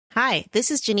Hi,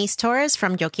 this is Janice Torres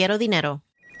from Yo Quiero Dinero.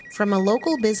 From a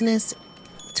local business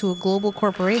to a global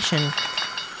corporation,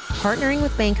 partnering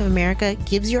with Bank of America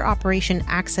gives your operation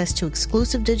access to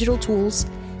exclusive digital tools,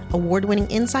 award-winning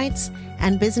insights,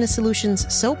 and business solutions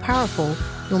so powerful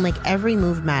you'll make every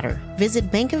move matter.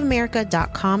 Visit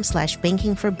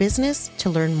bankofamerica.com/bankingforbusiness to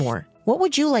learn more. What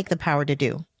would you like the power to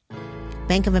do?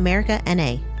 Bank of America,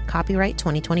 N.A., copyright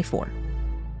 2024.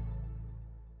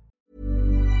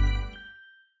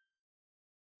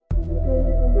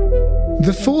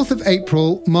 The 4th of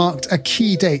April marked a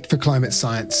key date for climate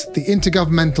science. The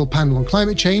Intergovernmental Panel on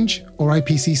Climate Change, or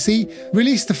IPCC,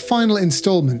 released the final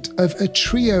instalment of a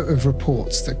trio of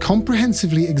reports that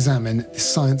comprehensively examine the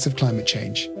science of climate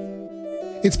change.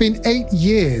 It's been 8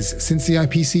 years since the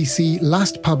IPCC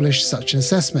last published such an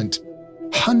assessment.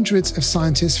 Hundreds of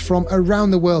scientists from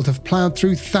around the world have ploughed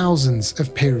through thousands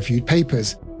of peer-reviewed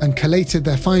papers and collated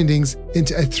their findings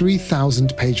into a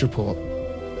 3,000-page report.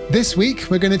 This week,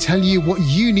 we're going to tell you what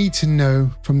you need to know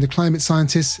from the climate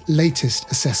scientists' latest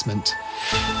assessment.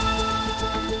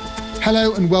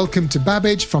 Hello and welcome to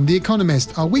Babbage from The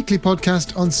Economist, our weekly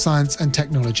podcast on science and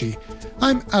technology.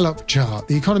 I'm Alok Jha,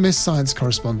 The Economist science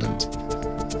correspondent.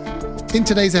 In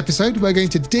today's episode, we're going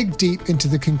to dig deep into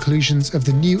the conclusions of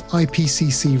the new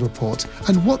IPCC report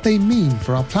and what they mean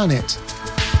for our planet.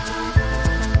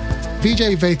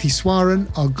 Vijay Vaitheswaran,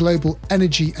 our global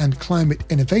energy and climate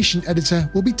innovation editor,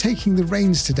 will be taking the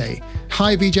reins today.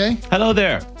 Hi, Vijay. Hello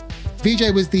there.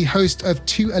 Vijay was the host of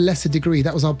To a Lesser Degree.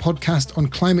 That was our podcast on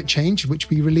climate change,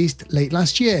 which we released late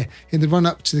last year in the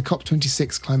run-up to the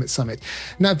COP26 Climate Summit.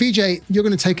 Now, Vijay, you're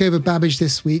going to take over Babbage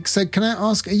this week. So can I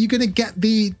ask, are you going to get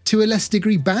the To a Lesser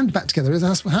Degree band back together? Is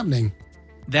that what's happening?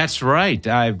 That's right.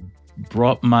 I've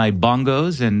brought my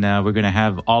bongos, and we're going to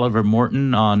have Oliver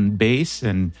Morton on bass,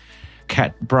 and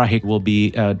Kat Brahik will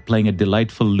be playing a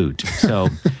delightful lute. So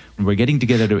we're getting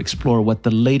together to explore what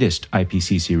the latest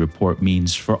IPCC report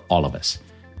means for all of us,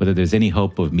 whether there's any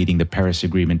hope of meeting the Paris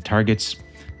Agreement targets,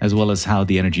 as well as how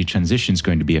the energy transition is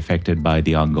going to be affected by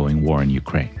the ongoing war in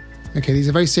Ukraine. Okay, these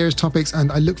are very serious topics,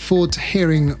 and I look forward to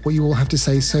hearing what you all have to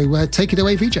say. So take it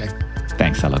away, Vijay.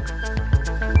 Thanks, Alok.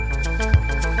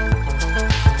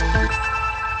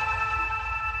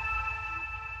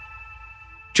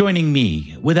 Joining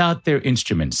me, without their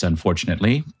instruments,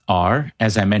 unfortunately, are,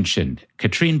 as I mentioned,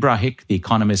 Katrine Brahik, the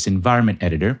Economist Environment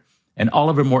Editor, and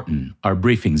Oliver Morton, our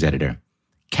Briefings Editor.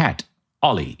 Kat,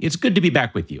 Ollie, it's good to be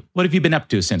back with you. What have you been up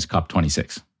to since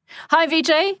COP26? Hi,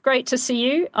 Vijay. Great to see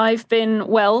you. I've been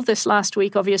well this last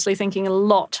week, obviously thinking a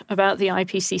lot about the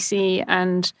IPCC,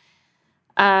 and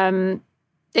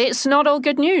it's not all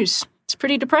good news. It's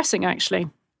pretty depressing, actually.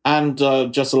 And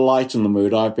just to lighten the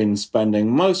mood, I've been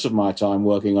spending most of my time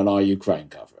working on our Ukraine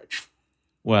coverage.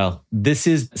 Well, this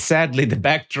is sadly the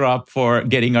backdrop for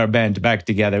getting our band back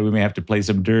together. We may have to play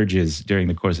some dirges during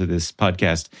the course of this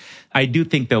podcast. I do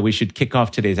think, though, we should kick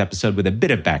off today's episode with a bit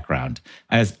of background.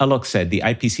 As Alok said, the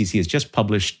IPCC has just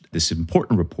published this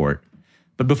important report.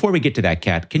 But before we get to that,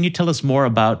 Kat, can you tell us more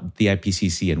about the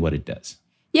IPCC and what it does?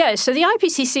 Yeah, so the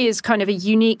IPCC is kind of a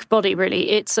unique body, really.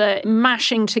 It's a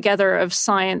mashing together of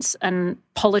science and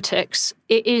politics.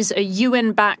 It is a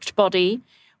UN-backed body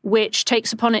which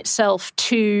takes upon itself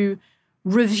to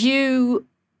review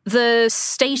the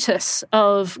status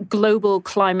of global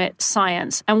climate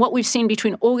science. And what we've seen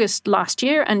between August last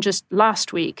year and just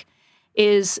last week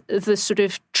is the sort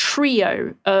of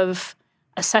trio of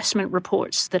assessment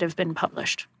reports that have been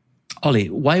published. Ollie,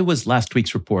 why was last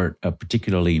week's report a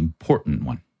particularly important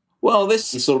one? Well, this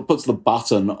sort of puts the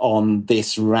button on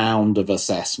this round of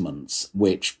assessments,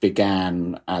 which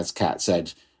began, as Kat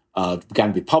said, began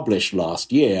to be published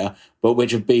last year, but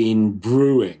which have been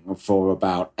brewing for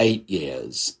about 8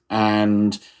 years.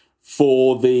 And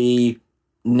for the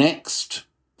next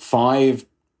 5,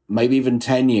 maybe even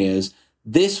 10 years,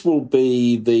 this will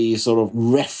be the sort of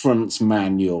reference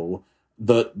manual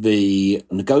that the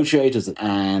negotiators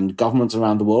and governments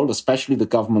around the world, especially the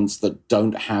governments that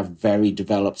don't have very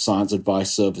developed science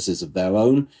advice services of their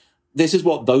own, this is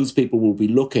what those people will be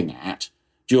looking at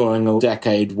during a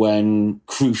decade when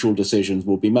crucial decisions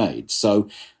will be made. So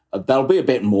there'll be a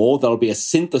bit more. There'll be a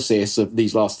synthesis of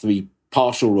these last 3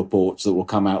 partial reports that will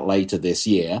come out later this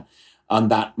year, and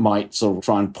that might sort of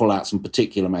try and pull out some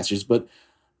particular messages. But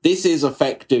this is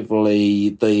effectively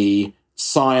the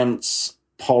science,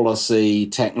 policy,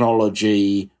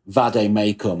 technology,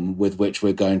 vade-mecum with which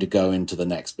we're going to go into the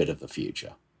next bit of the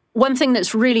future. One thing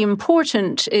that's really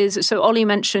important is, so Ollie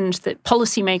mentioned that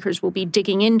policymakers will be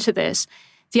digging into this.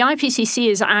 The IPCC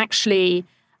is actually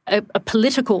a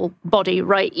political body,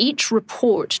 right? Each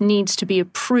report needs to be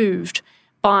approved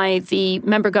by the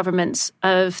member governments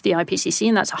of the IPCC,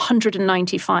 and that's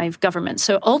 195 governments.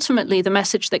 So ultimately, the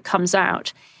message that comes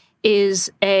out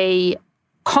is a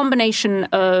combination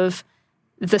of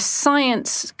the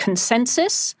science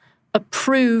consensus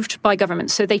approved by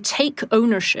governments. So they take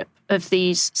ownership of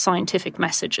these scientific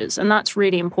messages, and that's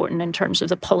really important in terms of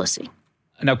the policy.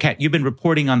 Now, Kat, you've been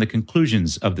reporting on the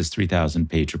conclusions of this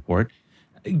 3,000-page report.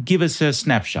 Give us a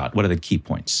snapshot. What are the key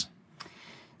points?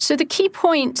 So the key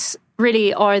points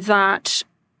really are that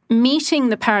meeting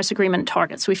the Paris Agreement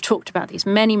targets, we've talked about these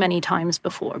many, many times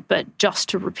before, but just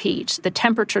to repeat, the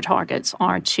temperature targets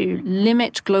are to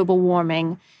limit global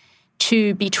warming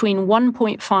to between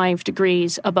 1.5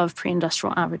 degrees above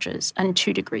pre-industrial averages and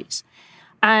 2 degrees.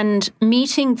 And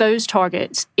meeting those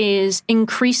targets is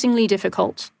increasingly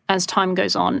difficult as time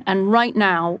goes on. And right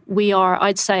now, we are,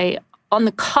 I'd say, on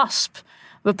the cusp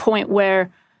of a point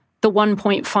where the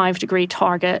 1.5 degree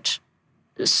target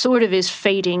sort of is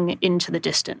fading into the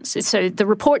distance. So the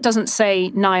report doesn't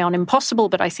say nigh on impossible,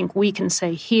 but I think we can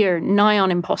say here nigh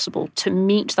on impossible to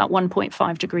meet that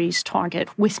 1.5 degrees target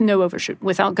with no overshoot,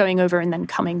 without going over and then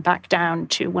coming back down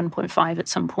to 1.5 at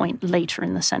some point later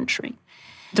in the century.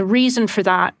 The reason for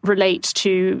that relates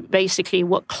to basically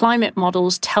what climate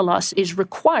models tell us is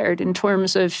required in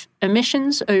terms of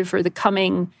emissions over the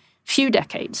coming few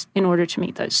decades in order to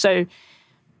meet those. So,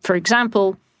 for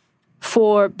example,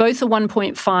 for both the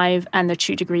 1.5 and the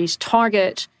 2 degrees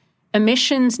target,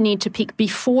 emissions need to peak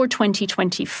before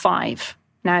 2025.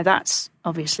 Now, that's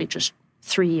obviously just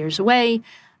 3 years away.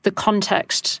 The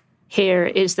context here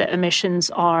is that emissions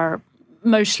are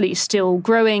mostly still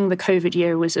growing. The COVID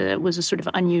year was a sort of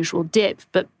unusual dip,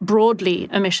 but broadly,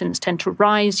 emissions tend to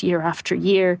rise year after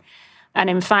year. And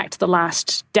in fact, the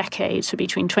last decade, so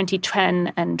between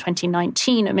 2010 and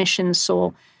 2019, emissions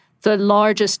saw the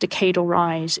largest decadal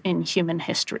rise in human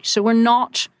history. So we're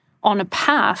not on a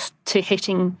path to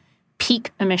hitting peak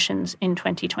emissions in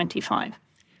 2025.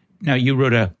 Now, you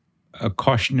wrote a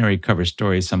cautionary cover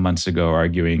story some months ago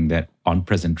arguing that on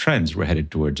present trends, we're headed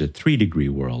towards a 3-degree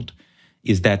world.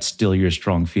 Is that still your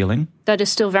strong feeling? That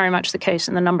is still very much the case,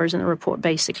 and the numbers in the report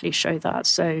basically show that.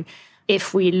 So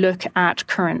if we look at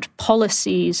current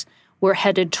policies, we're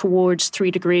headed towards 3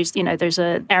 degrees. You know, there's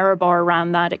an error bar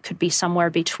around that. It could be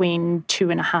somewhere between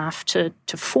 2.5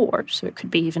 to 4, so it could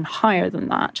be even higher than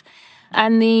that.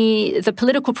 And the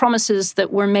political promises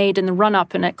that were made in the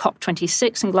run-up and at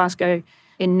COP26 in Glasgow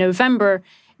in November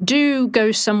do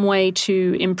go some way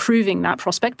to improving that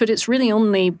prospect, but it's really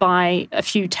only by a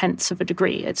few tenths of a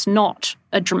degree. It's not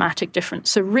a dramatic difference.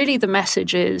 So really the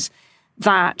message is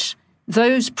that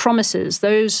those promises,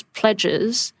 those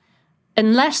pledges,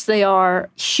 unless they are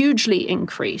hugely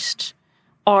increased,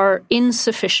 are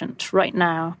insufficient right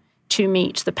now to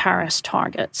meet the Paris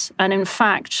targets. And in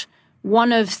fact,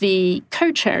 one of the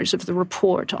co-chairs of the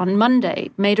report on Monday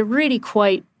made a really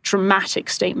quite dramatic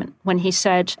statement when he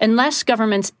said, unless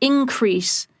governments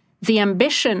increase the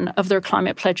ambition of their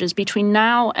climate pledges between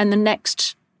now and the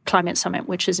next climate summit,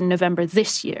 which is in November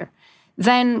this year,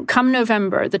 then come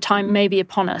November, the time may be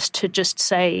upon us to just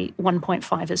say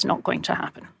 1.5 is not going to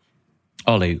happen.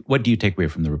 Ollie, what do you take away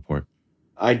from the report?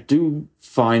 I do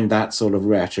find that sort of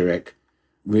rhetoric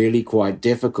really quite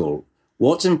difficult.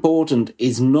 What's important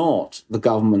is not the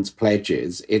government's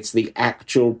pledges, it's the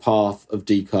actual path of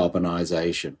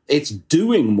decarbonisation. It's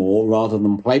doing more rather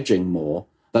than pledging more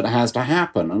that has to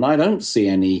happen. And I don't see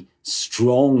any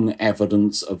strong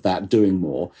evidence of that doing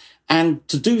more. And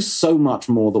to do so much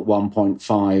more that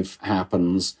 1.5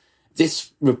 happens,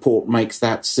 this report makes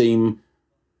that seem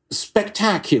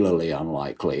spectacularly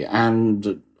unlikely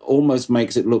and almost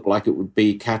makes it look like it would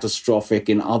be catastrophic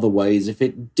in other ways if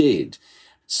it did.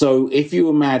 So if you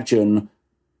imagine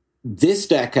this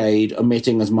decade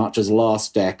emitting as much as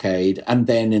last decade, and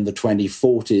then in the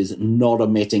 2040s not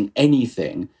emitting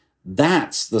anything,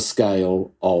 that's the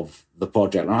scale of the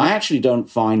project. And I actually don't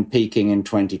find peaking in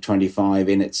 2025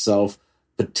 in itself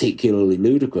particularly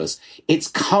ludicrous. It's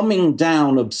coming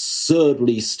down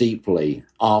absurdly steeply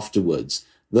afterwards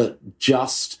that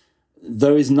just,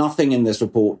 there is nothing in this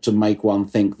report to make one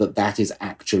think that that is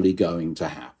actually going to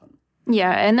happen.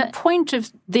 Yeah, and the point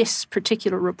of this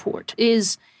particular report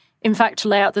is, in fact, to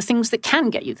lay out the things that can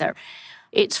get you there.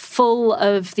 It's full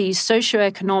of these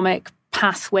socioeconomic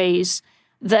pathways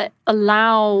that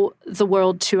allow the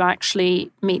world to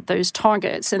actually meet those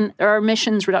targets. And there are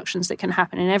emissions reductions that can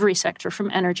happen in every sector, from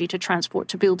energy to transport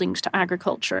to buildings to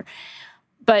agriculture.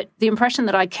 But the impression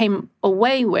that I came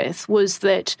away with was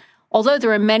that although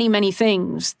there are many, many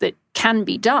things that can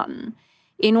be done,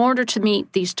 in order to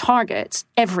meet these targets,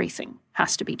 everything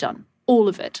has to be done, all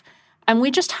of it. And we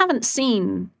just haven't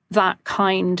seen that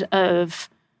kind of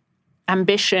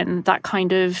ambition, that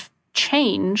kind of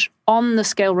change on the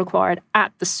scale required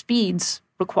at the speeds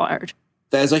required.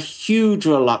 There's a huge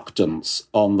reluctance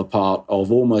on the part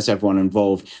of almost everyone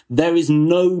involved. There is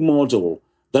no model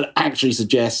that actually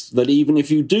suggests that even if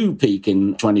you do peak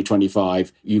in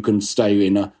 2025, you can stay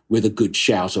with a good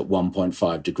shout at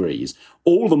 1.5 degrees.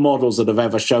 All the models that have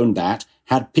ever shown that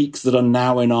had peaks that are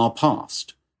now in our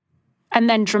past. And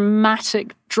then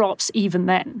dramatic drops even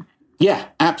then. Yeah,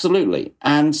 absolutely.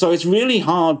 And so it's really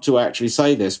hard to actually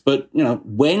say this, but,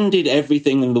 when did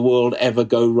everything in the world ever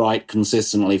go right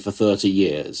consistently for 30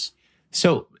 years?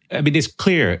 So, it's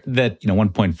clear that,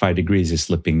 1.5 degrees is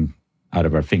slipping out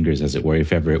of our fingers, as it were,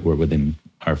 if ever it were within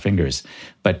our fingers.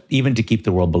 But even to keep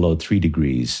the world below 3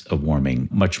 degrees of warming,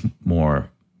 much more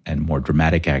and more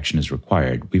dramatic action is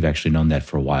required. We've actually known that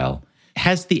for a while.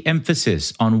 Has the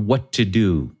emphasis on what to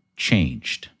do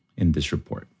changed in this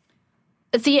report?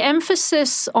 The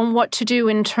emphasis on what to do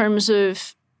in terms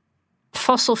of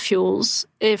fossil fuels,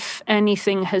 if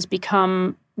anything, has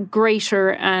become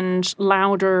greater and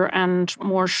louder and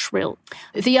more shrill.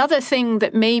 The other thing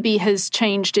that maybe has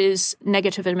changed is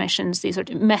negative emissions. These are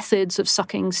methods of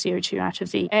sucking CO2 out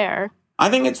of the air. I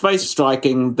think it's very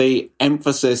striking the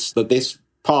emphasis that this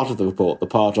part of the report, the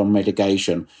part on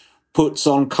mitigation, puts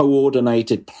on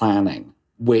coordinated planning,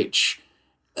 which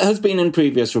has been in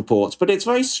previous reports, but it's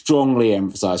very strongly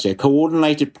emphasized here.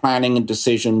 Coordinated planning and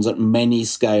decisions at many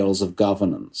scales of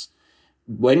governance.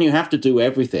 When you have to do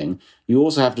everything, you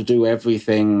also have to do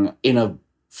everything in a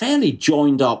fairly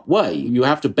joined up way. You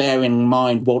have to bear in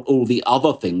mind what all the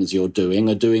other things you're doing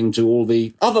are doing to all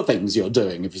the other things you're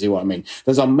doing, if you see what I mean.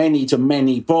 There's a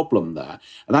many-to-many problem there.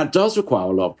 And that does require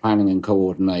a lot of planning and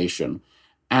coordination.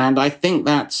 And I think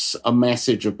that's a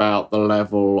message about the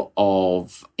level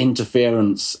of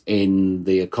interference in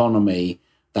the economy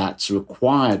that's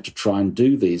required to try and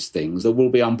do these things that will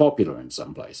be unpopular in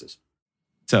some places.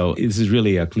 So this is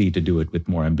really a plea to do it with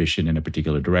more ambition in a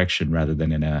particular direction rather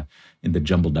than in the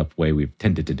jumbled up way we've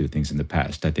tended to do things in the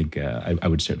past. I think I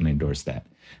would certainly endorse that.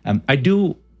 I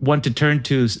do want to turn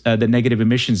to the negative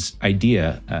emissions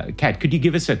idea. Kat, could you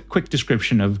give us a quick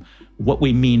description of what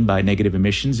we mean by negative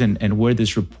emissions and where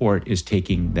this report is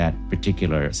taking that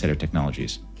particular set of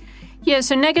technologies? Yeah,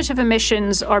 so negative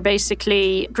emissions are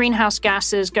basically greenhouse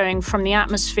gases going from the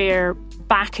atmosphere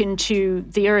back into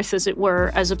the earth, as it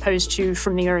were, as opposed to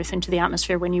from the earth into the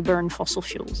atmosphere when you burn fossil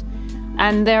fuels.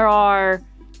 And there are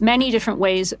many different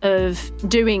ways of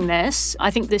doing this.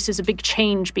 I think this is a big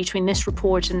change between this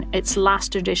report and its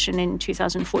last edition in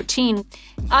 2014.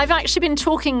 I've actually been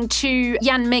talking to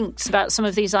Jan Minks about some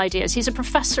of these ideas. He's a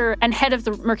professor and head of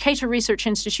the Mercator Research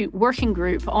Institute Working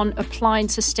Group on Applied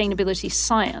Sustainability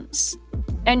Science.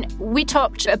 And we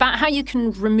talked about how you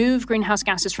can remove greenhouse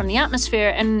gases from the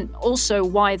atmosphere and also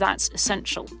why that's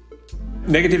essential.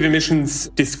 Negative emissions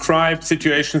describe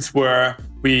situations where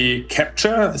we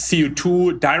capture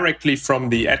CO2 directly from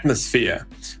the atmosphere.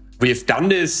 We have done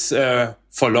this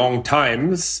for long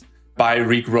times by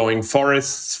regrowing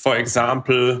forests, for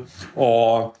example,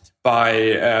 or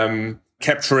by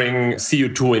capturing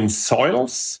CO2 in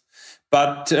soils.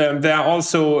 But there are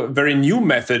also very new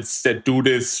methods that do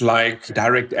this, like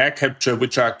direct air capture,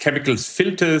 which are chemicals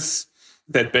filters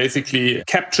that basically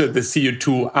capture the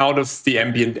CO2 out of the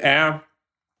ambient air.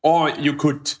 Or you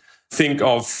could think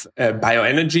of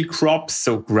bioenergy crops,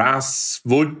 so grass,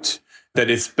 wood, that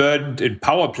is burned in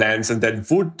power plants, and that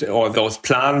wood or those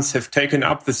plants have taken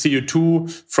up the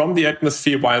CO2 from the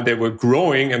atmosphere while they were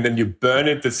growing, and then you burn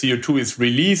it, the CO2 is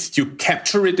released, you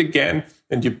capture it again,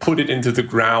 and you put it into the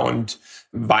ground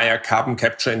via carbon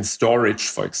capture and storage,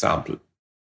 for example.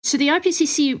 So the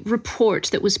IPCC report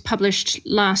that was published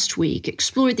last week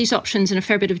explored these options in a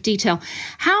fair bit of detail.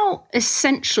 How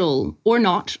essential or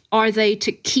not are they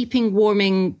to keeping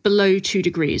warming below 2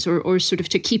 degrees or sort of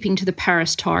to keeping to the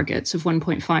Paris targets of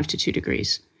 1.5 to 2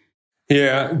 degrees?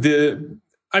 Yeah, the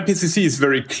IPCC is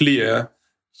very clear.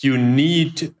 You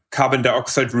need carbon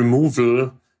dioxide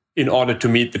removal in order to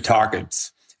meet the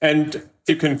targets. And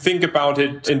you can think about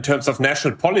it in terms of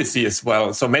national policy as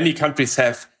well. So many countries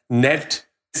have net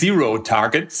zero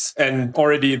targets, and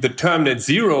already the term net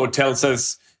zero tells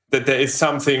us that there is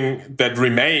something that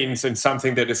remains and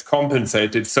something that is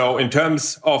compensated. So in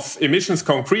terms of emissions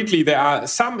concretely, there are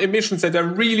some emissions that are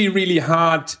really, really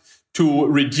hard to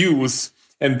reduce,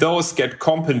 and those get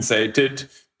compensated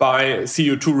by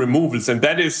CO2 removals. And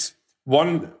that is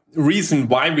one reason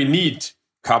why we need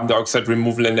carbon dioxide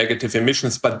removal and negative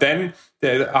emissions. But then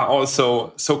there are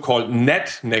also so-called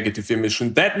net negative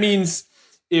emissions. That means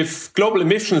if global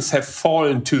emissions have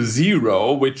fallen to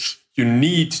zero, which you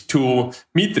need to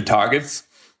meet the targets,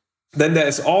 then there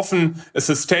is often a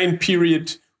sustained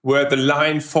period where the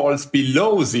line falls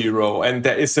below zero and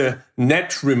there is a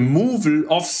net removal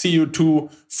of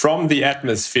CO2 from the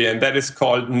atmosphere. And that is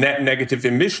called net negative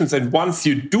emissions. And once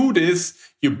you do this,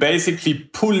 you basically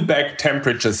pull back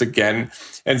temperatures again.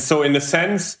 And so in a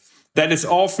sense, that is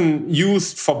often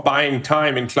used for buying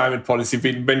time in climate policy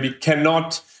when we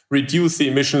cannot reduce the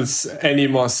emissions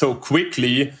anymore so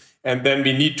quickly. And then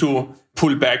we need to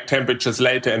pull back temperatures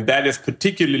later. And that is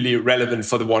particularly relevant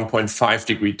for the 1.5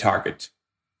 degree target.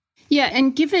 Yeah,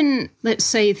 and given, let's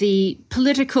say, the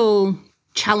political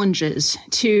challenges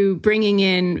to bringing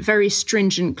in very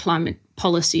stringent climate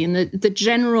policy and the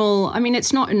general, I mean,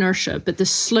 it's not inertia, but the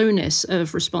slowness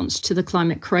of response to the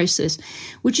climate crisis,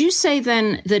 would you say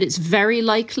then that it's very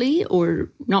likely or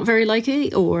not very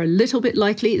likely or a little bit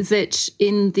likely that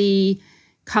in the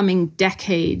coming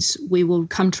decades we will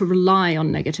come to rely on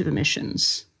negative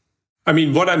emissions? I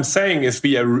mean, what I'm saying is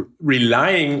we are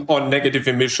relying on negative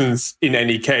emissions in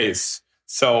any case.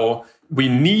 So we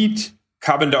need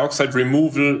carbon dioxide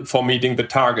removal for meeting the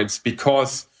targets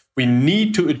because we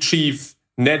need to achieve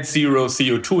net zero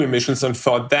CO2 emissions. And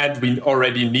for that, we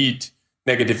already need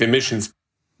negative emissions.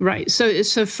 Right. So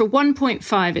for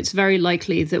 1.5, it's very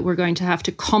likely that we're going to have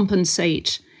to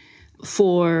compensate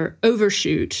for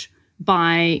overshoot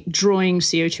by drawing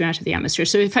CO2 out of the atmosphere.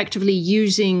 So effectively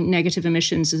using negative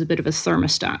emissions as a bit of a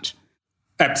thermostat.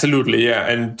 Absolutely, yeah.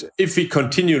 And if we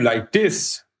continue like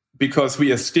this, because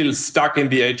we are still stuck in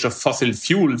the age of fossil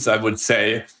fuels, I would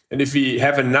say, and if we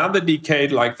have another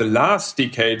decade like the last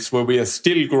decades where we are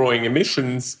still growing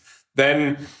emissions,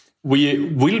 then we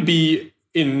will be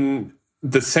in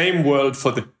the same world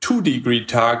for the 2 degree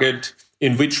target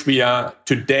in which we are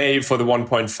today for the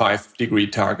 1.5 degree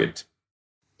target.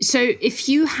 So if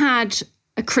you had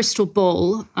a crystal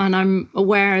ball, and I'm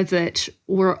aware that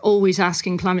we're always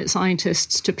asking climate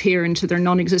scientists to peer into their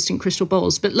non-existent crystal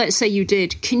balls, but let's say you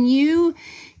did, can you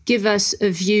give us a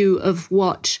view of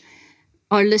what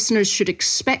our listeners should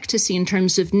expect to see in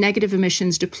terms of negative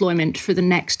emissions deployment for the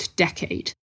next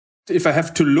decade? If I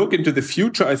have to look into the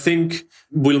future, I think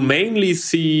we'll mainly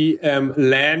see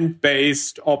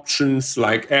land-based options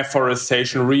like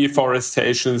afforestation,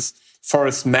 reforestation,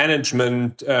 forest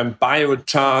management,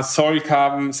 biochar, soil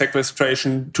carbon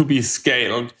sequestration to be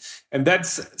scaled. And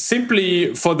that's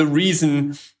simply for the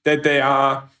reason that they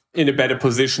are in a better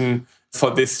position for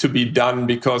this to be done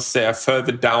because they are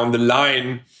further down the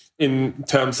line in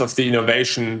terms of the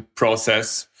innovation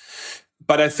process.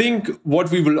 But I think what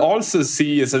we will also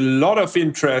see is a lot of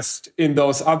interest in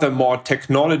those other more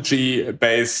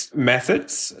technology-based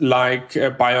methods like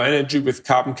bioenergy with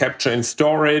carbon capture and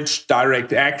storage,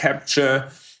 direct air capture.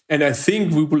 And I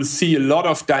think we will see a lot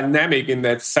of dynamic in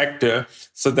that sector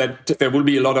so that there will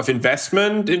be a lot of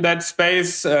investment in that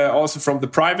space, also from the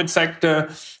private sector.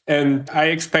 And I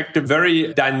expect a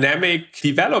very dynamic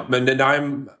development. And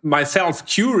I'm myself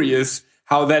curious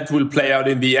how that will play out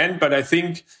in the end. But I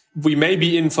think we may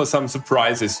be in for some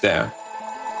surprises there.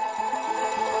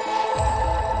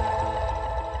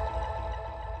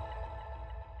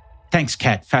 Thanks,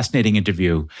 Kat. Fascinating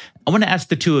interview. I want to ask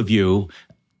the two of you,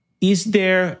 is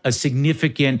there a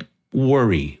significant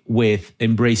worry with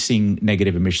embracing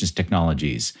negative emissions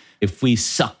technologies? If we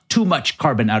suck too much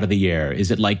carbon out of the air,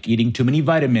 is it like eating too many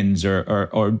vitamins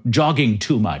or jogging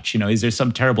too much? Is there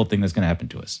some terrible thing that's going to happen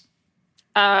to us?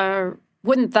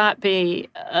 Wouldn't that be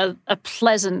a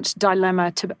pleasant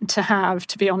dilemma to have,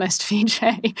 to be honest,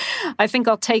 Vijay? I think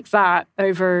I'll take that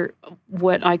over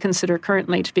what I consider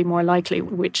currently to be more likely,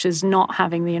 which is not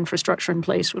having the infrastructure in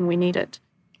place when we need it.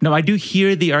 No, I do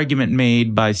hear the argument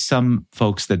made by some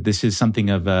folks that this is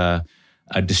something of a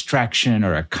distraction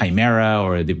or a chimera,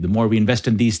 or the more we invest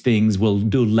in these things, we'll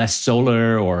do less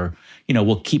solar, or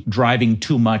we'll keep driving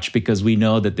too much because we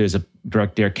know that there's a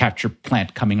direct air capture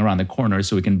plant coming around the corner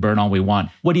so we can burn all we want.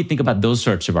 What do you think about those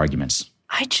sorts of arguments?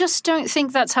 I just don't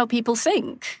think that's how people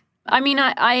think. I mean,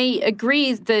 I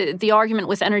agree the argument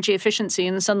with energy efficiency,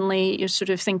 and suddenly you're sort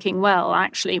of thinking, well,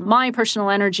 actually, my personal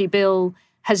energy bill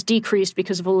has decreased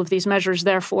because of all of these measures,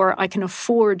 therefore I can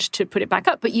afford to put it back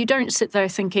up. But you don't sit there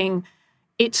thinking,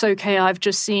 it's okay, I've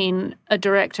just seen a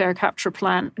direct air capture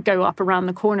plant go up around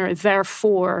the corner,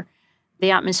 therefore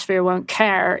the atmosphere won't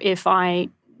care if I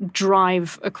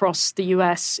drive across the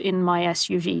US in my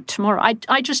SUV tomorrow.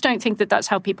 I just don't think that that's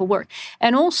how people work.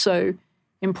 And also,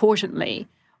 importantly,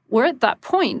 we're at that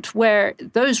point where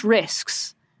those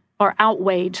risks are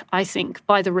outweighed, I think,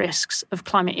 by the risks of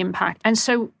climate impact. And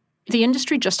so the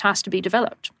industry just has to be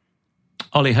developed.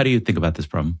 Ollie, how do you think about this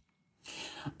problem?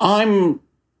 I'm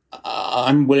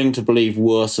willing to believe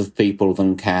worse of people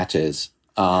than Kat is.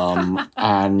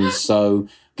 And so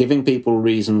giving people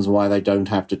reasons why they don't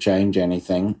have to change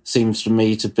anything seems to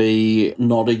me to be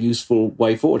not a useful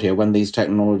way forward here when these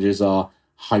technologies are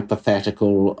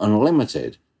hypothetical and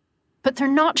limited. But they're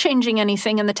not changing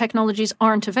anything and the technologies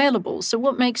aren't available. So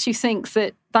what makes you think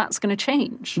that that's going to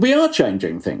change? We are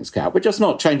changing things, Kat. We're just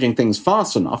not changing things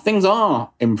fast enough. Things are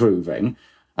improving.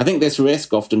 I think this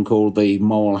risk, often called the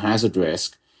moral hazard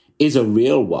risk, is a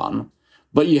real one.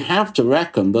 But you have to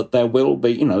reckon that there will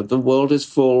be, the world is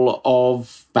full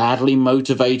of badly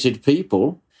motivated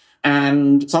people.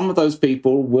 And some of those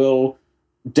people will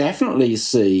definitely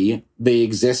see the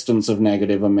existence of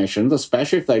negative emissions,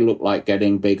 especially if they look like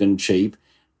getting big and cheap,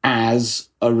 as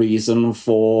a reason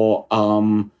for,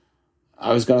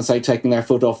 I was going to say taking their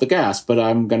foot off the gas, but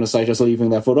I'm going to say just leaving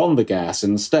their foot on the gas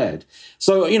instead.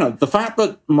 So, the fact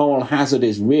that moral hazard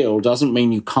is real doesn't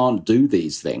mean you can't do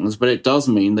these things, but it does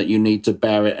mean that you need to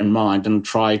bear it in mind and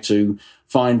try to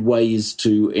find ways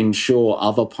to ensure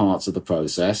other parts of the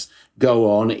process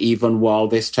go on even while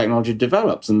this technology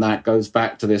develops. And that goes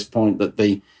back to this point that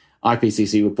the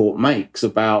IPCC report makes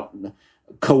about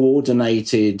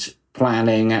coordinated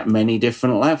planning at many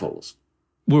different levels.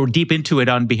 We're deep into it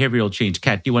on behavioral change.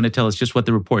 Kat, do you want to tell us just what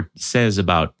the report says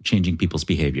about changing people's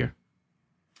behavior?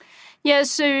 Yeah,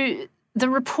 so the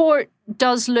report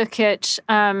does look at,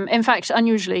 in fact,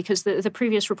 unusually, because the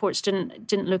previous reports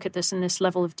didn't look at this in this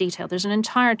level of detail. There's an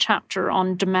entire chapter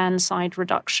on demand-side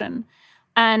reduction.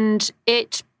 And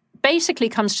it basically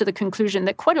comes to the conclusion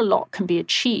that quite a lot can be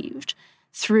achieved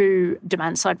through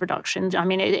demand-side reduction. I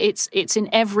mean, it's in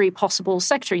every possible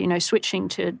sector, switching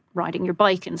to riding your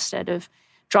bike instead of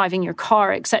driving your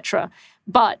car, etc.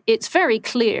 But it's very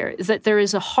clear that there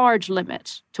is a hard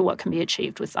limit to what can be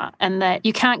achieved with that, and that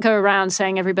you can't go around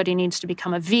saying everybody needs to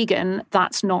become a vegan.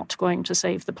 That's not going to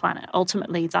save the planet.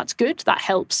 Ultimately, that's good, that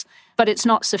helps, but it's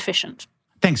not sufficient.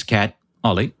 Thanks, Kat.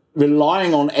 Ollie?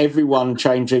 Relying on everyone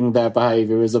changing their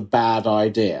behavior is a bad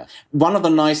idea. One of the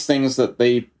nice things that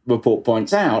the report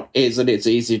points out is that it's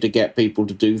easy to get people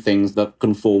to do things that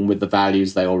conform with the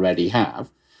values they already have.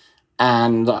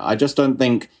 And I don't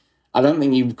think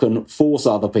you can force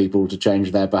other people to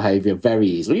change their behavior very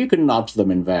easily. You can nudge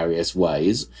them in various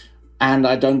ways. And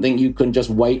I don't think you can just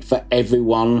wait for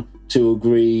everyone to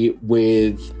agree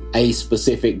with a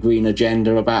specific green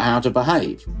agenda about how to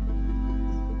behave.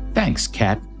 Thanks,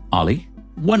 Kat. Ollie?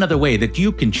 One other way that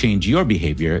you can change your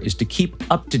behavior is to keep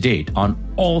up to date on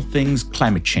all things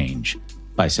climate change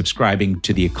by subscribing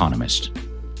to The Economist.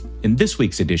 In this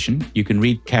week's edition, you can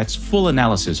read Kat's full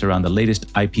analysis around the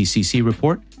latest IPCC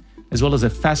report, as well as a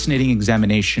fascinating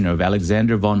examination of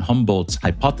Alexander von Humboldt's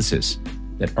hypothesis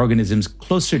that organisms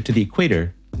closer to the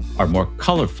equator are more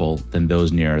colorful than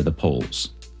those nearer the poles.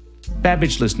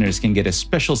 Babbage listeners can get a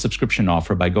special subscription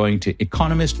offer by going to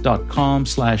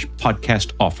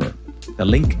economist.com/podcast offer. The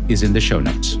link is in the show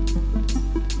notes.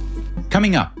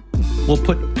 Coming up, we'll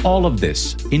put all of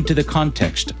this into the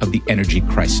context of the energy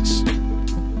crisis.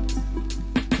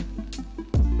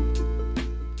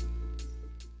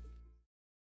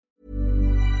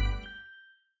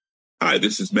 Hi,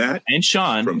 this is Matt and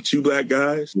Sean from Two Black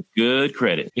Guys with Good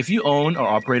Credit. If you own or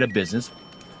operate a business,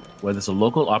 whether it's a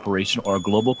local operation or a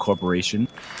global corporation,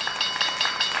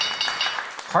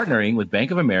 partnering with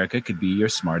Bank of America could be your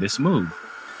smartest move.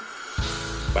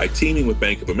 By teaming with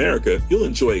Bank of America, you'll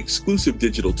enjoy exclusive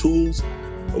digital tools,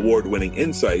 award-winning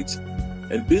insights,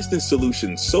 and business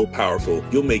solutions so powerful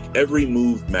you'll make every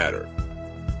move matter.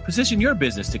 Position your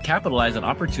business to capitalize on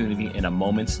opportunity in a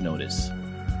moment's notice.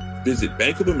 Visit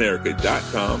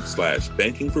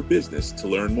bankofamerica.com/bankingforbusiness to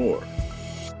learn more.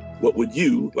 What would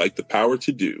you like the power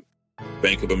to do?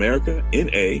 Bank of America,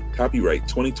 N.A., copyright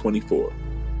 2024.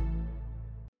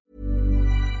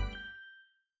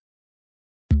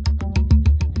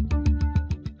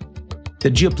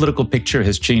 The geopolitical picture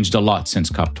has changed a lot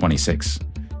since COP26,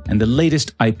 and the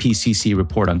latest IPCC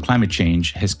report on climate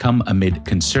change has come amid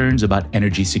concerns about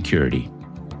energy security.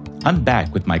 I'm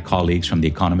back with my colleagues from the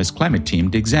Economist climate team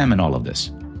to examine all of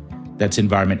this. That's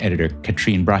Environment Editor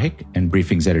Katrine Brahick and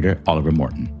Briefings Editor Oliver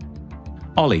Morton.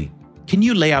 Ollie, can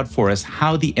you lay out for us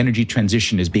how the energy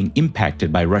transition is being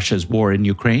impacted by Russia's war in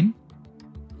Ukraine?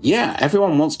 Yeah,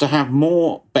 everyone wants to have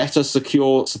more, better,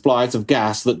 secure supplies of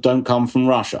gas that don't come from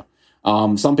Russia.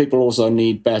 Some people also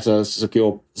need better,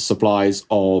 secure supplies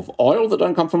of oil that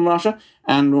don't come from Russia,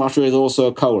 and Russia is also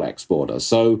a coal exporter.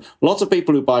 So lots of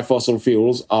people who buy fossil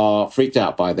fuels are freaked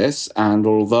out by this, and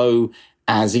although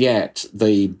as yet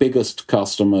the biggest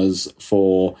customers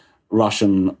for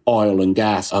Russian oil and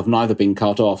gas have neither been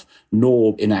cut off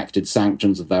nor enacted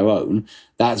sanctions of their own,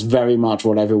 that's very much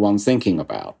what everyone's thinking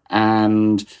about.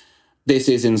 And This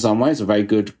is in some ways a very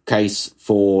good case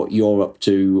for Europe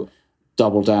to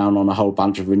double down on a whole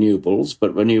bunch of renewables,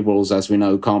 but renewables, as we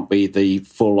know, can't be the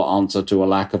full answer to a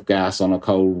lack of gas on a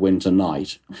cold winter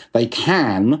night. They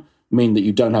can mean that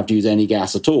you don't have to use any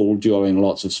gas at all during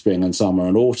lots of spring and summer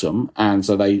and autumn, and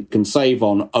so they can save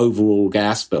on overall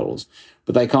gas bills,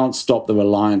 but they can't stop the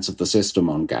reliance of the system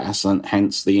on gas, and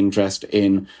hence the interest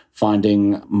in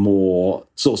finding more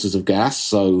sources of gas.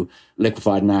 So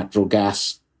liquefied natural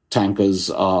gas tankers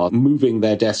are moving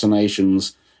their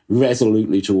destinations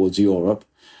resolutely towards Europe,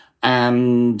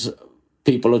 and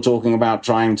people are talking about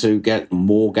trying to get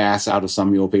more gas out of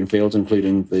some European fields,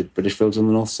 including the British fields in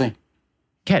the North Sea.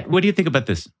 Kat, what do you think about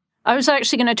this? I was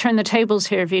actually going to turn the tables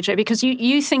here, Vijay, because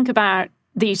you think about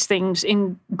these things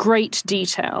in great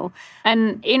detail.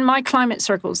 And in my climate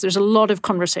circles, there's a lot of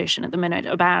conversation at the minute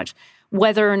about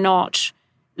whether or not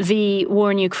the war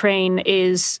in Ukraine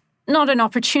is not an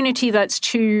opportunity, that's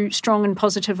too strong and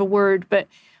positive a word, but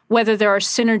whether there are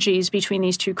synergies between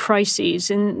these two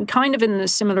crises, and kind of in a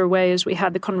similar way as we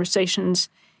had the conversations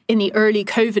in the early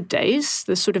COVID days,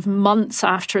 the sort of months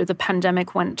after the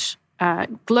pandemic went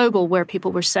global, where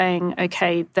people were saying,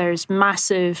 okay, there's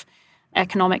massive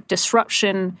economic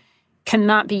disruption. Can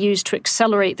that be used to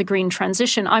accelerate the green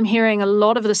transition? I'm hearing a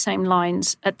lot of the same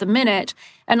lines at the minute,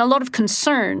 and a lot of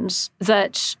concerns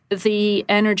that the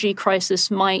energy crisis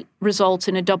might result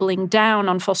in a doubling down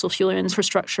on fossil fuel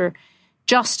infrastructure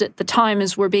just at the time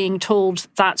as we're being told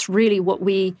that's really what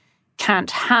we can't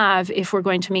have if we're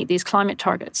going to meet these climate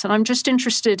targets. And I'm just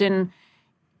interested in,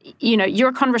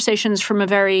 your conversations from a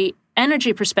very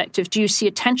energy perspective. Do you see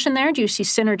a tension there? Do you see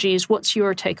synergies? What's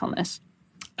your take on this?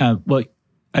 Well,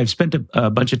 I've spent a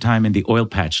bunch of time in the oil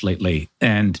patch lately,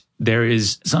 and there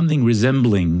is something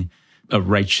resembling a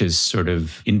righteous sort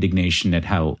of indignation at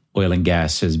how oil and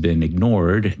gas has been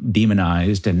ignored,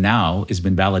 demonized, and now has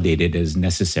been validated as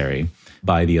necessary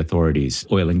by the authorities.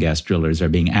 Oil and gas drillers are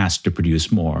being asked to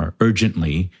produce more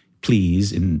urgently,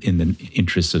 please, in the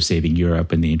interests of saving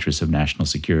Europe and the interests of national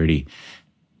security.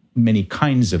 Many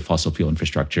kinds of fossil fuel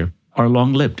infrastructure are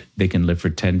long-lived. They can live for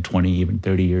 10, 20, even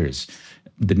 30 years.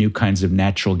 The new kinds of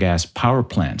natural gas power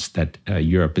plants that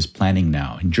Europe is planning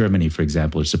now, in Germany, for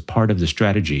example, is a part of the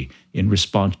strategy in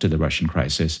response to the Russian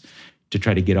crisis to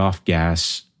try to get off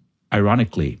gas,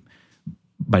 ironically,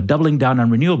 by doubling down on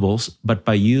renewables, but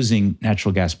by using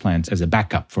natural gas plants as a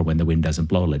backup for when the wind doesn't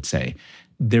blow, let's say.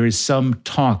 There is some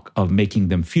talk of making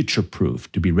them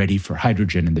future-proof to be ready for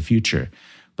hydrogen in the future.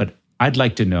 But I'd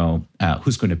like to know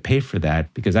who's going to pay for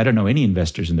that, because I don't know any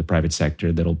investors in the private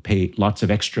sector that'll pay lots of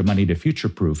extra money to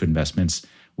future-proof investments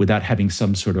without having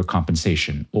some sort of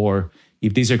compensation. Or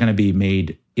if these are going to be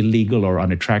made illegal or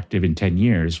unattractive in 10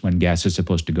 years when gas is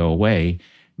supposed to go away,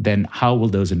 then how will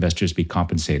those investors be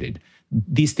compensated?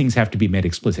 These things have to be made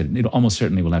explicit. It almost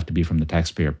certainly will have to be from the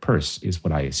taxpayer purse, is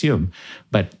what I assume.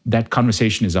 But that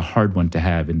conversation is a hard one to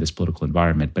have in this political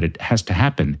environment, but it has to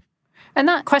happen. And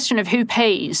that question of who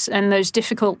pays and those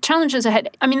difficult challenges ahead,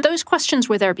 I mean, those questions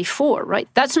were there before, right?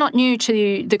 That's not new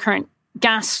to the current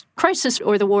gas crisis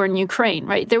or the war in Ukraine,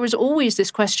 right? There was always this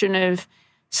question of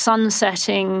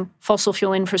sunsetting fossil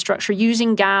fuel infrastructure,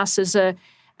 using gas as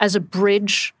a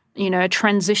bridge, a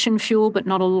transition fuel, but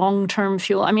not a long-term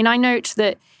fuel. I mean, I note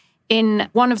that in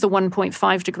one of the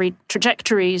 1.5 degree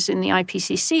trajectories in the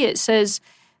IPCC, it says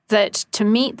that to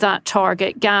meet that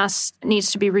target, gas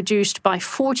needs to be reduced by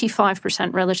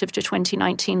 45% relative to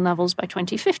 2019 levels by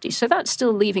 2050. So that's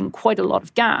still leaving quite a lot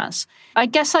of gas. I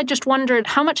guess I just wondered,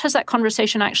 how much has that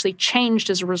conversation actually changed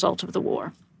as a result of the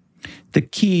war? The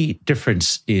key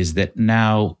difference is that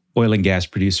now oil and gas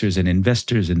producers and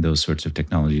investors in those sorts of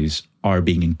technologies are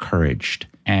being encouraged.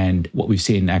 And what we've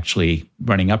seen actually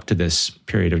running up to this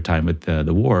period of time with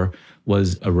the war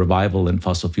was a revival in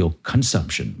fossil fuel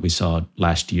consumption. We saw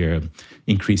last year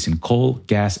increase in coal,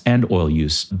 gas, and oil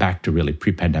use back to really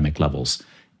pre-pandemic levels.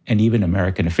 And even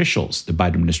American officials, the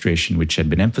Biden administration, which had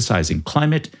been emphasizing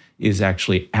climate, is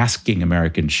actually asking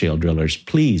American shale drillers,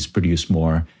 please produce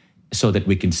more so that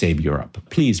we can save Europe.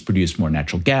 Please produce more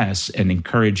natural gas, and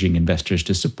encouraging investors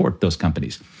to support those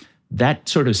companies. That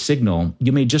sort of signal,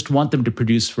 you may just want them to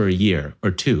produce for a year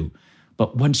or two,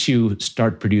 but once you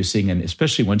start producing, and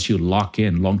especially once you lock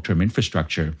in long-term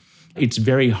infrastructure, it's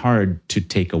very hard to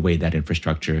take away that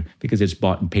infrastructure because it's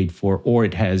bought and paid for, or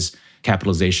it has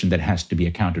capitalization that has to be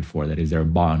accounted for. That is, there are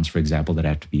bonds, for example, that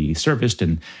have to be serviced.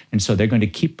 And so they're going to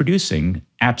keep producing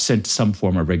absent some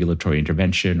form of regulatory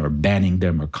intervention or banning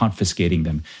them or confiscating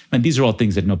them. And these are all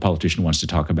things that no politician wants to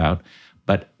talk about.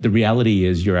 But the reality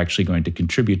is you're actually going to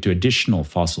contribute to additional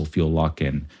fossil fuel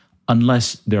lock-in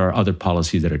unless there are other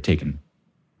policies that are taken.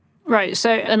 Right.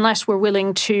 So unless we're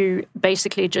willing to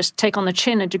basically just take on the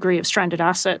chin a degree of stranded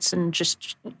assets and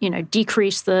just,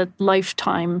 decrease the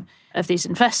lifetime of these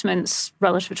investments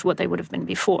relative to what they would have been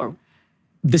before.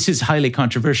 This is highly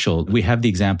controversial. We have the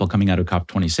example coming out of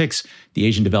COP26. The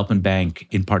Asian Development Bank,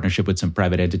 in partnership with some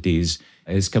private entities,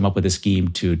 has come up with a scheme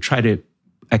to try to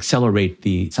accelerate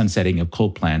the sunsetting of coal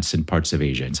plants in parts of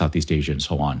Asia, in Southeast Asia and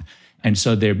so on. And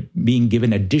so they're being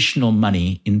given additional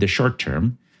money in the short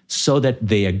term so that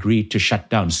they agree to shut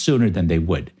down sooner than they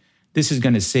would. This is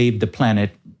going to save the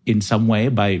planet in some way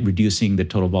by reducing the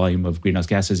total volume of greenhouse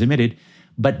gases emitted.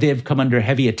 But they've come under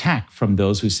heavy attack from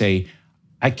those who say,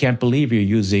 I can't believe you're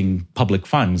using public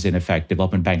funds, in effect,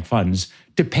 development bank funds,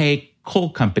 to pay coal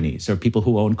companies or people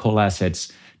who own coal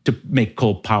assets to make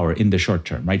coal power in the short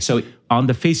term, right? So on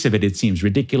the face of it, it seems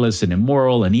ridiculous and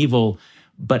immoral and evil.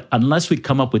 But unless we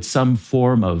come up with some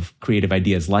form of creative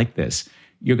ideas like this,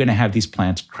 you're going to have these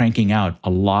plants cranking out a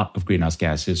lot of greenhouse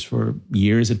gases for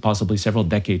years and possibly several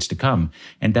decades to come.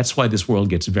 And that's why this world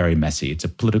gets very messy. It's a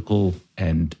political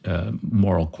and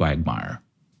moral quagmire.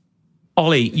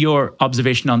 Ollie, your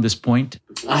observation on this point?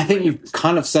 I think you've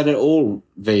kind of said it all,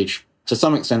 Vij. To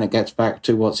some extent, it gets back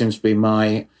to what seems to be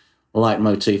my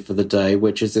leitmotif for the day,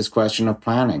 which is this question of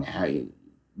planning.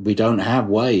 We don't have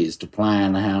ways to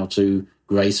plan how to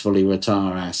gracefully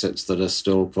retire assets that are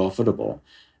still profitable.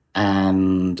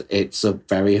 And it's a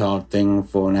very hard thing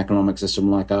for an economic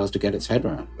system like ours to get its head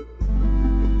around.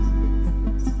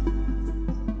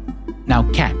 Now,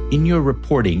 Kat, in your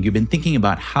reporting, you've been thinking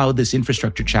about how this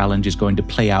infrastructure challenge is going to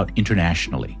play out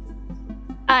internationally.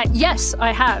 Yes,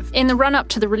 I have. In the run-up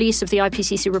to the release of the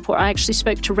IPCC report, I actually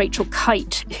spoke to Rachel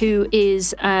Kite, who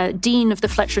is Dean of the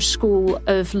Fletcher School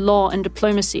of Law and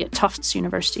Diplomacy at Tufts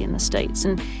University in the States.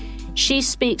 And she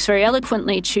speaks very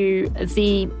eloquently to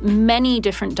the many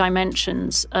different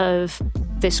dimensions of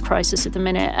this crisis at the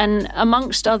minute. And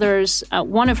amongst others,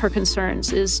 one of her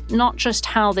concerns is not just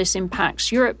how this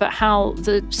impacts Europe, but how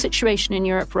the situation in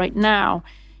Europe right now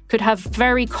could have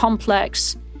very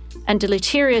complex and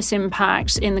deleterious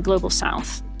impacts in the global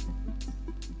south.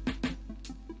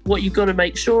 What you've got to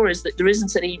make sure is that there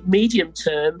isn't any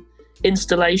medium-term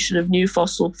installation of new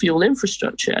fossil fuel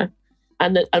infrastructure.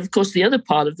 And that, of course, the other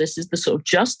part of this is the sort of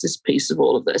justice piece of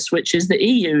all of this, which is the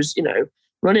EU's,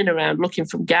 running around looking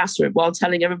for gas while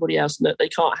telling everybody else that they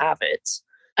can't have it.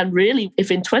 And really,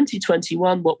 if in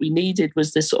 2021 what we needed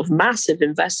was this sort of massive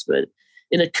investment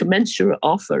in a commensurate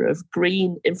offer of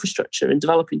green infrastructure in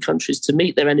developing countries to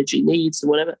meet their energy needs and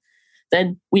whatever,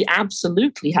 then we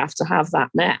absolutely have to have that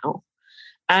now.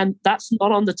 And that's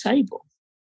not on the table.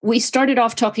 We started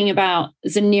off talking about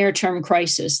the near-term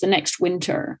crisis, the next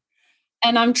winter.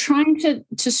 And I'm trying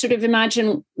to sort of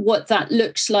imagine what that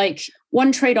looks like.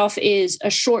 One trade-off is a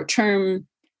short-term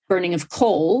burning of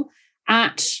coal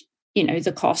at,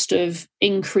 the cost of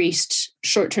increased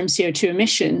short-term CO2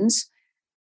 emissions,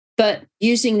 but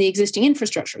using the existing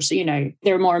infrastructure. So,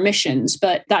 there are more emissions,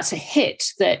 but that's a hit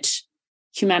that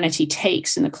humanity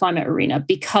takes in the climate arena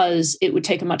because it would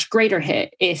take a much greater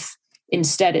hit if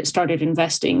instead it started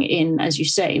investing in, as you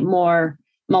say, more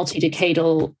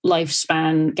multi-decadal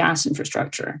lifespan gas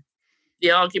infrastructure.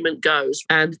 The argument goes,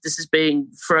 and this is being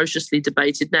ferociously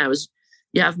debated now, is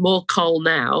you have more coal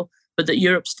now, but that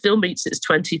Europe still meets its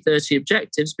 2030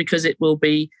 objectives because it will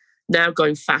be now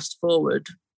going fast forward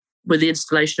with the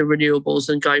installation of renewables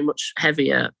and going much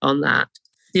heavier on that.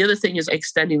 The other thing is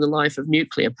extending the life of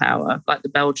nuclear power, like the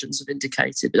Belgians have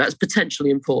indicated. That's potentially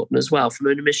important as well from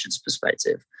an emissions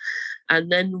perspective. And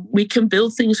then we can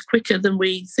build things quicker than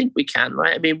we think we can,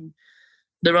 right? I mean,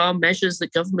 there are measures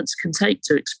that governments can take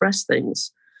to express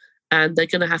things, and they're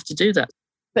going to have to do that.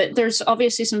 But there's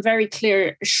obviously some very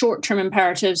clear short-term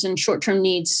imperatives and short-term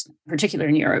needs,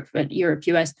 particularly in Europe, but Europe,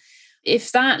 US.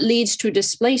 If that leads to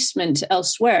displacement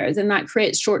elsewhere, then that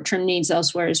creates short-term needs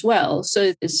elsewhere as well.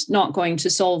 So it's not going to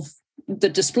solve the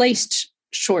displaced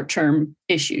short-term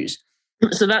issues.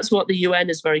 So that's what the UN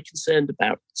is very concerned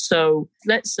about. So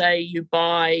let's say you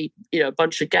buy, a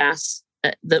bunch of gas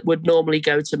that would normally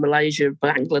go to Malaysia,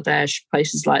 Bangladesh,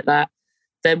 places like that.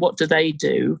 Then what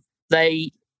do?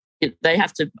 They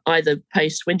have to either pay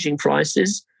swinging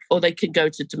prices, or they can go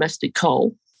to domestic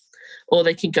coal, or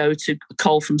they can go to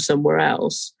coal from somewhere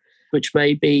else, which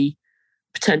may be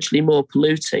potentially more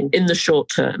polluting in the short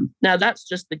term. Now, that's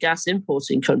just the gas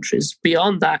importing countries.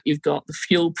 Beyond that, you've got the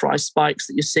fuel price spikes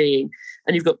that you're seeing,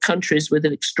 and you've got countries with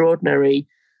an extraordinary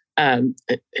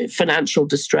financial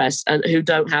distress and who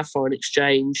don't have foreign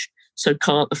exchange, so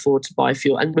can't afford to buy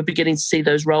fuel. And we're beginning to see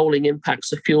those rolling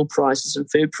impacts of fuel prices and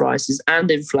food prices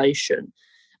and inflation.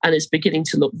 And it's beginning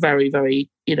to look very, very,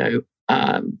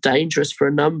 dangerous for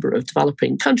a number of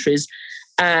developing countries,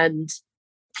 and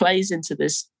plays into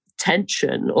this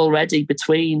tension already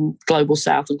between global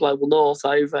south and global north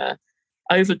over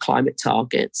climate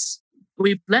targets.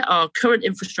 We've let our current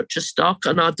infrastructure stock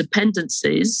and our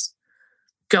dependencies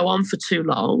go on for too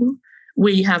long.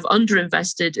 We have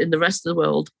underinvested in the rest of the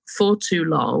world for too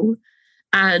long.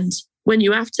 And when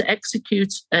you have to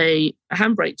execute a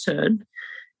handbrake turn,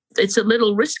 it's a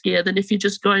little riskier than if you're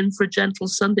just going for a gentle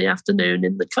Sunday afternoon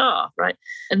in the car, right?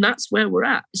 And that's where we're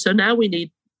at. So now we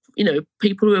need,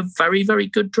 people who are very, very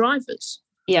good drivers.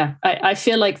 Yeah, I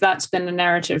feel like that's been the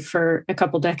narrative for a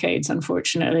couple decades,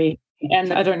 unfortunately.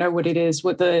 And I don't know what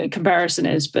the comparison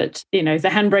is, but, the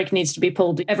handbrake needs to be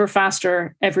pulled ever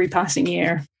faster every passing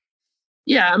year.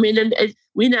 Yeah, I mean, and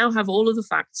we now have all of the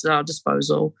facts at our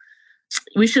disposal.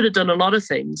 We should have done a lot of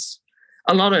things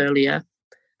a lot earlier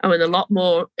and with a lot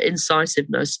more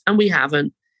incisiveness, and we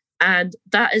haven't. And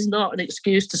that is not an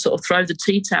excuse to sort of throw the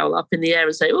tea towel up in the air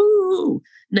and say, ooh,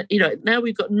 now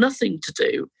we've got nothing to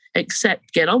do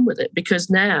except get on with it, because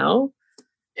now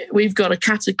we've got a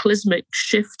cataclysmic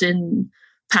shift in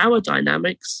power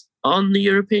dynamics on the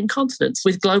European continent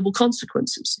with global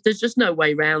consequences. There's just no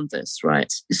way around this,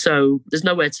 right? So there's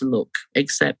nowhere to look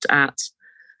except at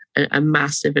a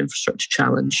massive infrastructure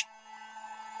challenge.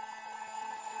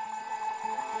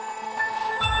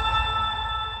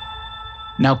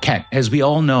 Now, Kat, as we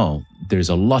all know, there's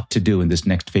a lot to do in this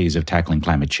next phase of tackling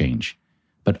climate change,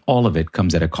 but all of it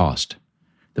comes at a cost.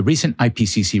 The recent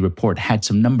IPCC report had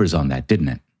some numbers on that, didn't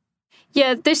it?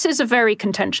 Yeah, this is a very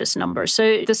contentious number.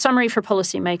 So the summary for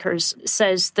policymakers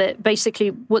says that basically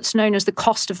what's known as the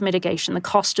cost of mitigation, the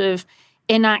cost of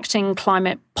enacting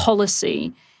climate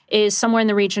policy, is somewhere in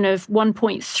the region of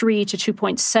 1.3 to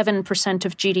 2.7%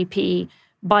 of GDP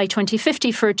by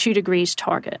 2050 for a 2 degrees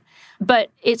target. But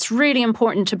it's really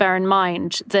important to bear in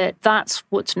mind that that's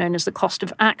what's known as the cost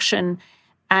of action,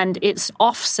 and it's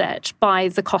offset by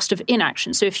the cost of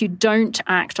inaction. So if you don't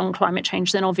act on climate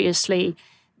change, then obviously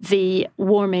the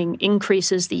warming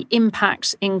increases, the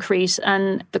impacts increase,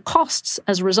 and the costs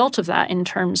as a result of that in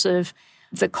terms of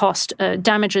the cost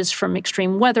damages from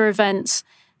extreme weather events,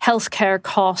 healthcare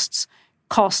costs,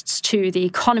 costs to the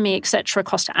economy, etc.,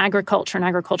 cost to agriculture and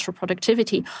agricultural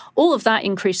productivity, all of that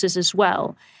increases as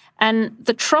well. And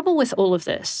the trouble with all of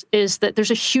this is that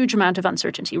there's a huge amount of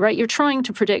uncertainty, right? You're trying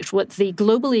to predict what the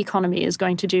global economy is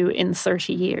going to do in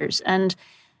 30 years. And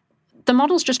the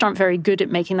models just aren't very good at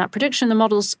making that prediction. The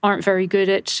models aren't very good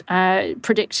at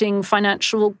predicting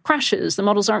financial crashes. The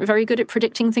models aren't very good at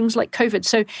predicting things like COVID.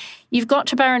 So you've got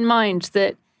to bear in mind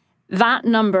that that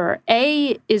number,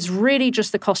 A, is really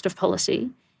just the cost of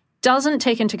policy, doesn't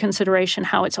take into consideration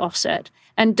how it's offset,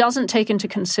 and doesn't take into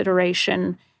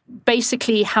consideration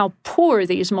basically how poor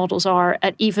these models are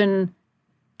at even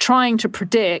trying to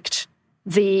predict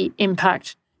the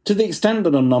impact. To the extent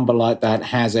that a number like that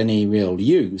has any real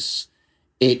use,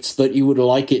 it's that you would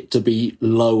like it to be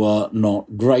lower,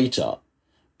 not greater.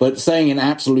 But saying in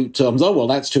absolute terms, oh, well,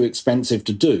 that's too expensive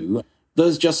to do,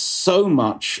 there's just so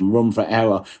much room for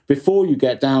error before you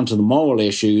get down to the moral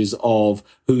issues of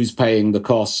who's paying the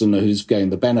costs and who's getting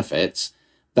the benefits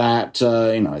that,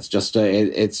 it's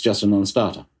just a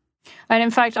non-starter. And in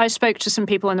fact, I spoke to some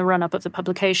people in the run-up of the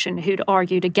publication who'd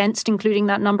argued against including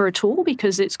that number at all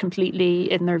because it's completely,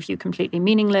 in their view, completely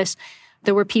meaningless.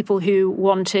 There were people who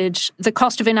wanted the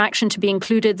cost of inaction to be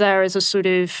included there as a sort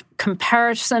of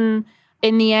comparison.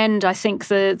 In the end, I think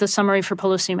the summary for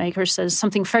policymakers says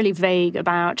something fairly vague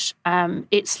about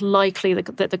it's likely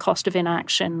that the cost of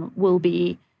inaction will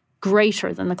be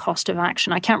greater than the cost of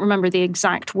action. I can't remember the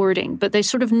exact wording, but they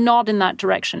sort of nod in that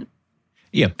direction.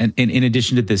 Yeah, and in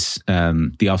addition to this,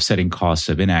 the offsetting costs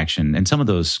of inaction, and some of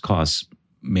those costs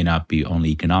may not be only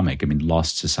economic. I mean,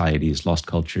 lost societies, lost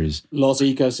cultures. Lost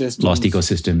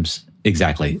ecosystems.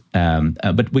 Exactly.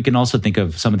 But we can also think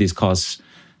of some of these costs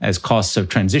as costs of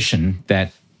transition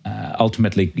that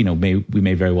ultimately, we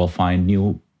may very well find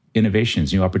new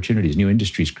innovations, new opportunities, new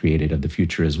industries created of the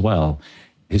future as well.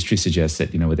 History suggests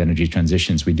that, with energy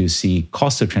transitions, we do see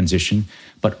costs of transition,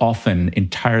 but often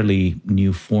entirely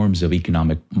new forms of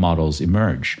economic models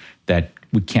emerge that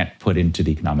we can't put into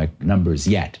the economic numbers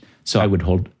yet. So I would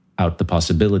hold out the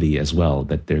possibility as well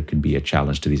that there could be a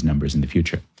challenge to these numbers in the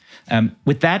future.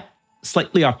 With that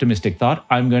slightly optimistic thought,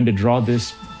 I'm going to draw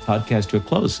this podcast to a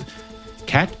close.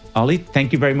 Kat, Ollie,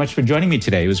 thank you very much for joining me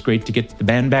today. It was great to get the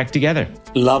band back together.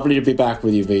 Lovely to be back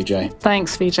with you, Vijay.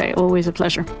 Thanks, Vijay. Always a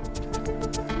pleasure.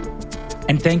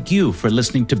 And thank you for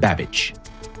listening to Babbage.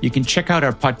 You can check out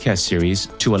our podcast series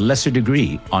to a lesser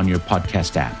degree on your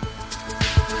podcast app.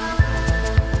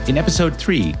 In episode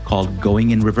 3, called Going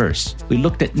in Reverse, we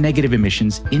looked at negative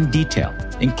emissions in detail,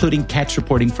 including Kat's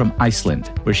reporting from Iceland,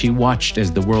 where she watched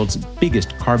as the world's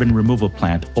biggest carbon removal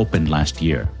plant opened last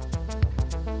year.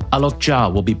 Alok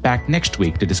Jha will be back next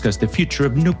week to discuss the future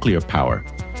of nuclear power,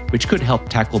 which could help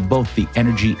tackle both the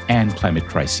energy and climate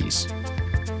crises.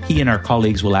 He and our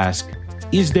colleagues will ask,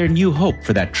 is there new hope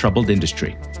for that troubled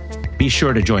industry? Be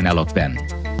sure to join Alok then.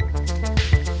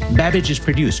 Babbage is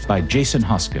produced by Jason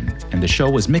Hoskin, and the show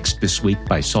was mixed this week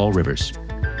by Saul Rivers.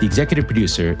 The executive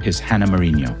producer is Hannah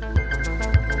Marino.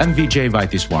 I'm Vijay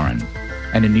Vaitiswaran,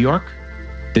 and in New York,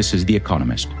 this is The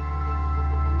Economist.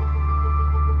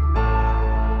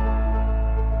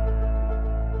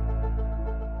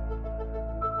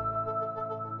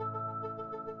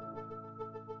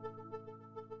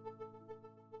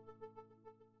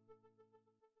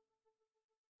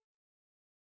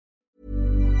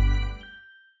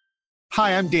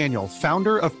 Hi, I'm Daniel,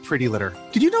 founder of Pretty Litter.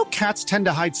 Did you know cats tend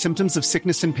to hide symptoms of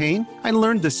sickness and pain? I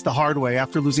learned this the hard way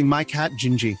after losing my cat,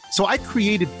 Gingy. So I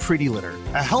created Pretty Litter,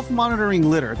 a health monitoring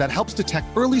litter that helps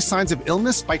detect early signs of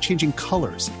illness by changing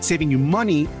colors, saving you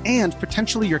money and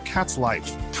potentially your cat's life.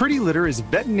 Pretty Litter is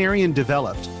veterinarian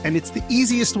developed, and it's the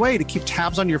easiest way to keep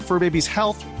tabs on your fur baby's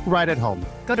health right at home.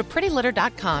 Go to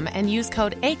prettylitter.com and use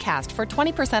code ACAST for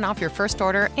 20% off your first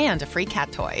order and a free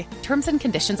cat toy. Terms and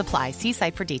conditions apply. See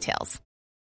site for details.